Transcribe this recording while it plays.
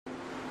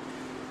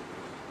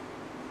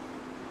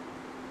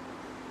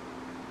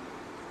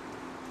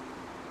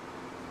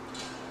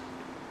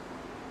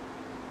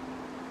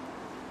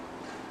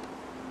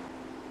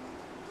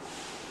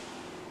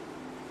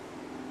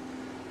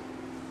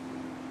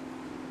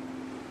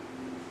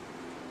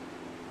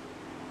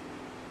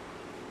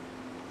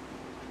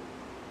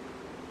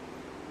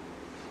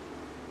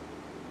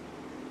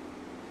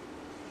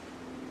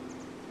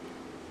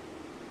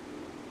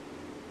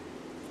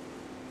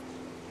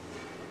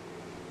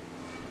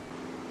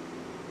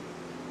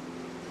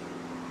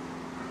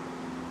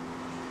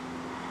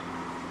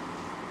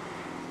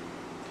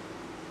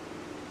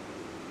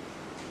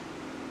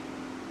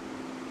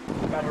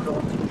better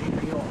known as the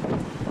GPO.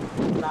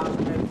 The last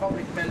main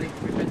public building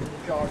to be built in the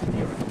Georgian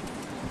era. It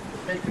was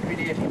built between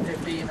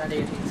 1815 and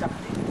 1870.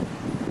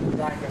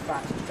 Designed by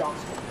Francis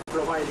Johnston. For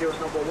a while here at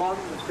number 1,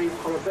 the cream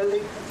coloured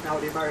building, now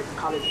the American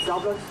College of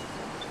Dublin.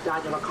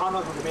 Daniel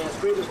O'Connell from the main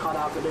street is called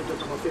after lived at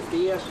number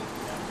 58.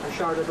 And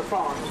Sheridan the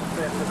Fawn was a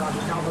friend of the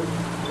Scottish novel,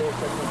 late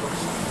number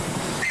 6.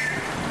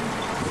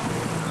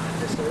 And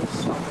this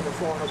is on number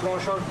 4 in the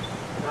brochure.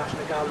 The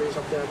National Gallery is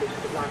up there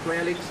between the black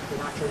railings. The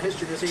Natural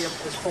History Museum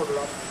is further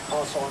up,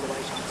 also on the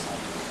right hand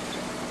side.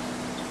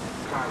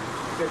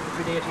 Built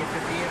between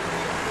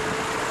 1858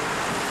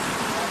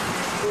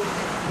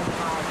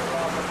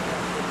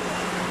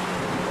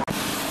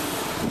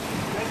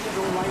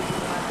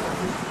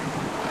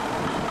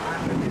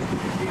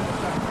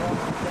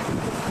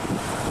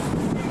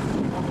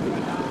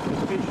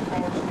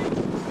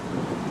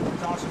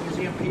 It's also a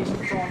museum piece in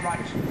its own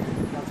right.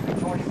 That's a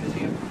Victorian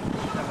museum.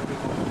 Never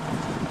been opened.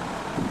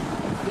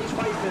 These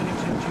white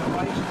buildings here to your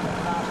right, the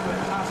last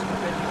classical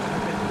buildings are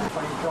built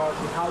for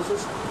Georgian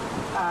houses,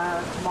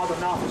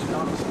 modern office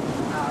blocks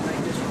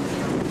like this one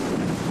here.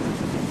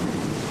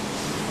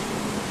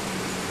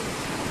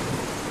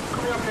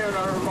 Coming up here on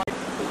our right,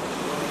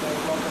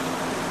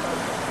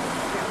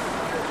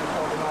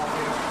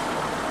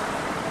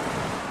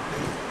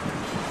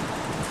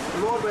 the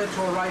roadway to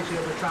our right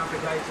here with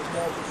traffic lights is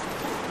Moses.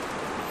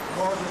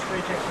 Moses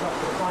Street takes us up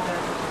to the front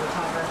entrance to the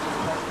top entrance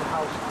of the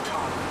house on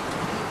top.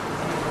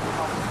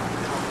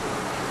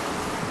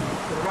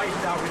 To the right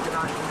is now with the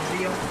National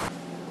Museum.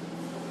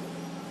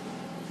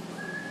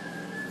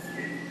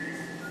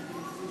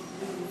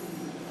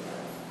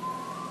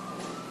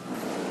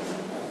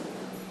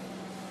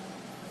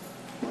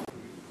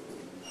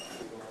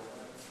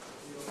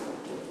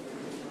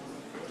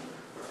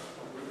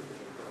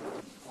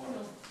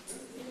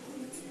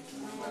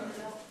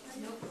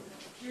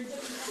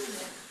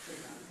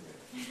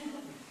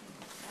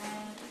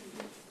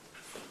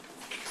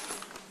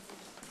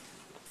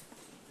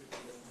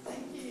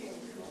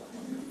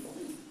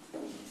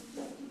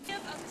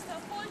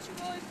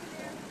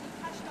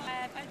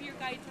 I'll be your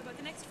guide for about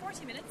the next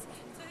 40 minutes,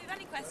 so if you have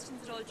any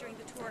questions at all during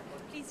the tour,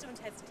 please don't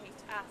hesitate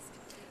to ask.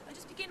 I'll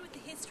just begin with the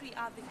history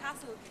of the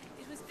castle.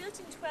 It was built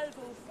in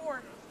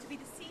 1204 to be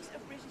the seat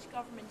of British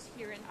government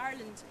here in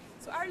Ireland.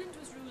 So Ireland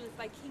was ruled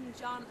by King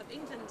John of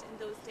England in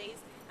those days,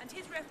 and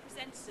his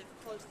representative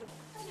called the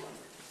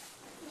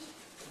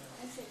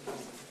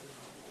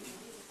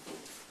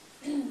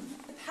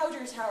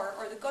Powder Tower,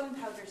 or the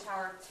Gunpowder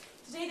Tower.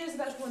 Today there's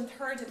about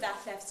 1/3 of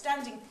that left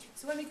standing,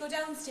 so when we go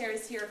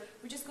downstairs here,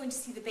 we're just going to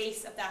see the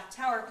base of that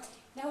tower.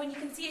 Now when you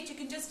can see it, you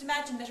can just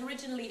imagine that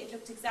originally it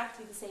looked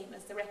exactly the same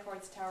as the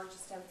Records Tower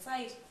just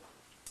outside.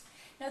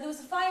 Now there was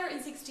a fire in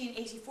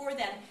 1684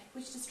 then,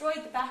 which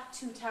destroyed the back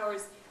 2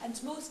 towers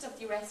and most of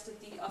the rest of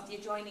the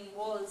adjoining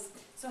walls,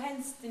 so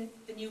hence the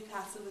new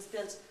castle was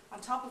built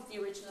on top of the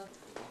original.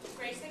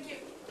 Great, thank you.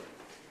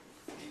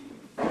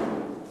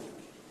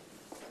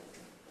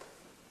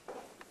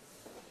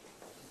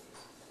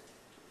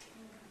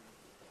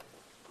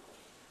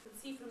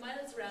 See for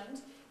miles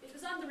around. It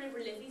was on the River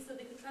Liffey, so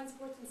they could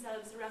transport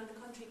themselves around the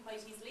country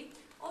quite easily.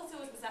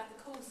 Also it was at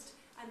the coast,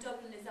 and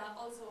Dublin is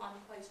also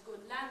on quite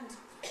good land.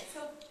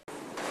 So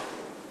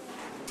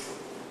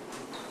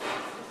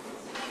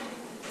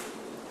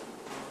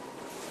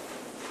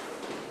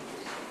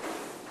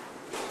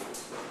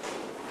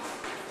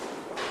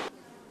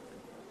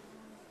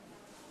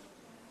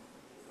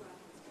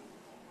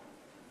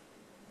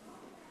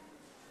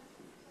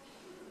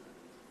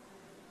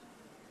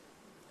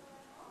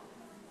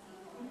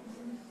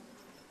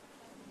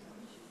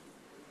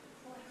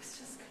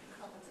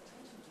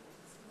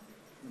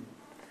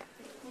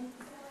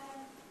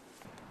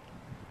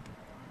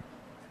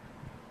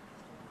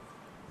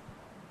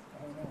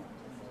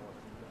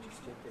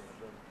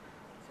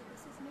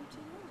this is new to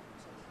you.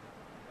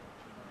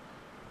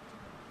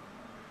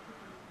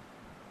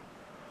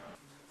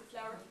 The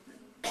flower.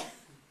 I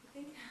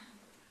think.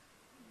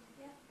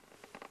 Yeah.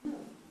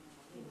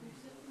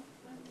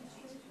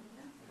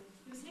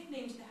 He was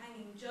nicknamed the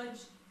Hanging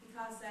Judge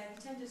because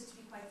he tended to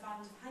be quite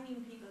fond of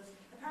hanging people.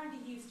 Apparently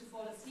he used to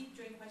fall asleep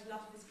during quite a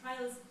lot of his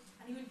trials,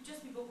 and he would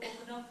just be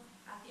woken up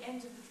at the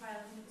end of the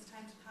trial when it was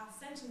time to pass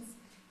sentence.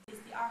 Is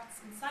the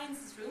Arts and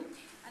Sciences room,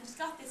 and it's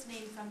got this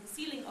name from the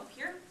ceiling up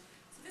here.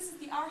 So this is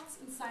the Arts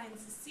and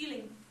Sciences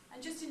ceiling,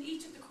 and just in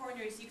each of the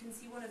corners you can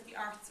see one of the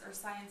arts or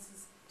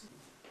sciences.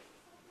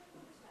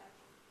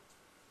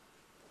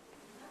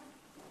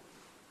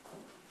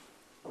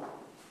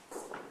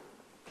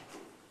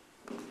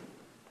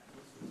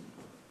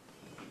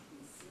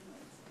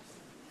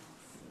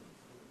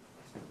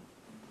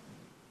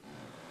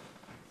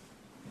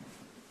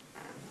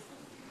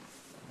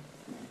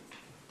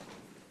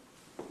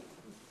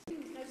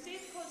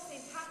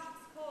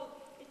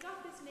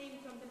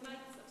 From the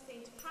Knights of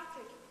St.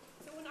 Patrick.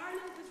 So when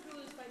Ireland was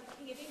ruled by the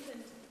King of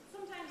England,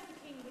 sometimes the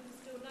King would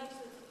bestow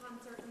knighthood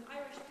upon certain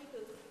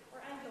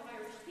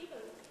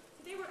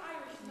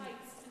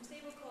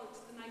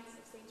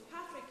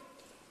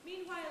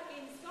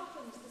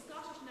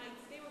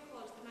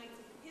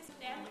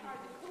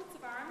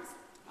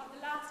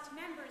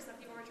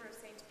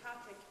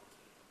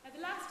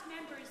the last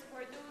members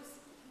were those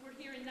who were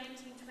here in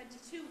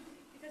 1922,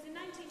 because in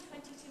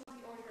 1922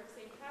 the Order of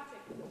St.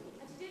 Patrick,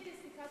 and he did this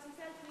because he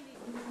felt really...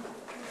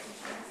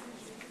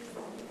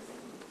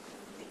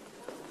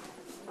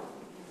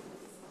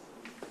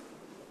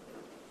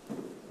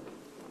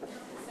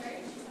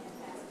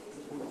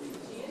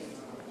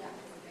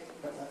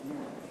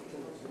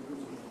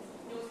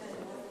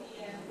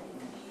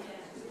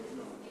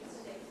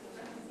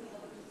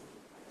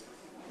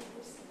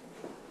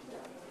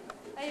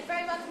 You're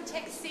very welcome to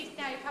take a seat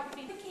now.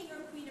 Probably the King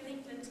or Queen of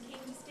England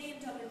came to stay in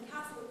Dublin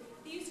Castle.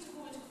 They used to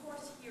go into court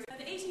here. Now,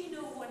 the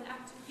 1801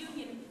 Act of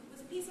Union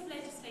was a piece of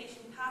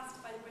legislation passed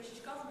by the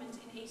British government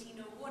in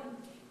 1801.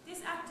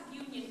 This Act of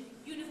Union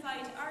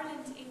unified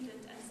Ireland,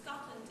 England and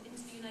Scotland into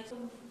the United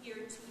Kingdom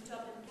here to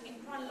Dublin in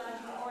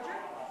chronological order.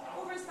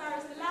 Over as far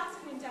as the last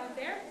one down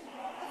there,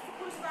 that's the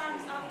coat of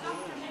arms of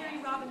Dr.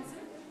 Mary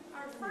Robinson,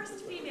 our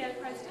first female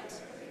president,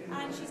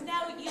 and she's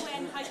now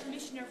UN High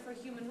Commissioner for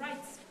Human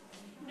Rights.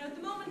 Now, at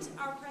the moment,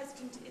 our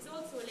president is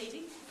also a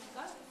lady,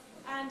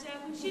 and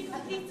when she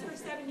completes her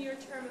 7-year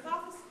term of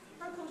office,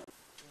 her coat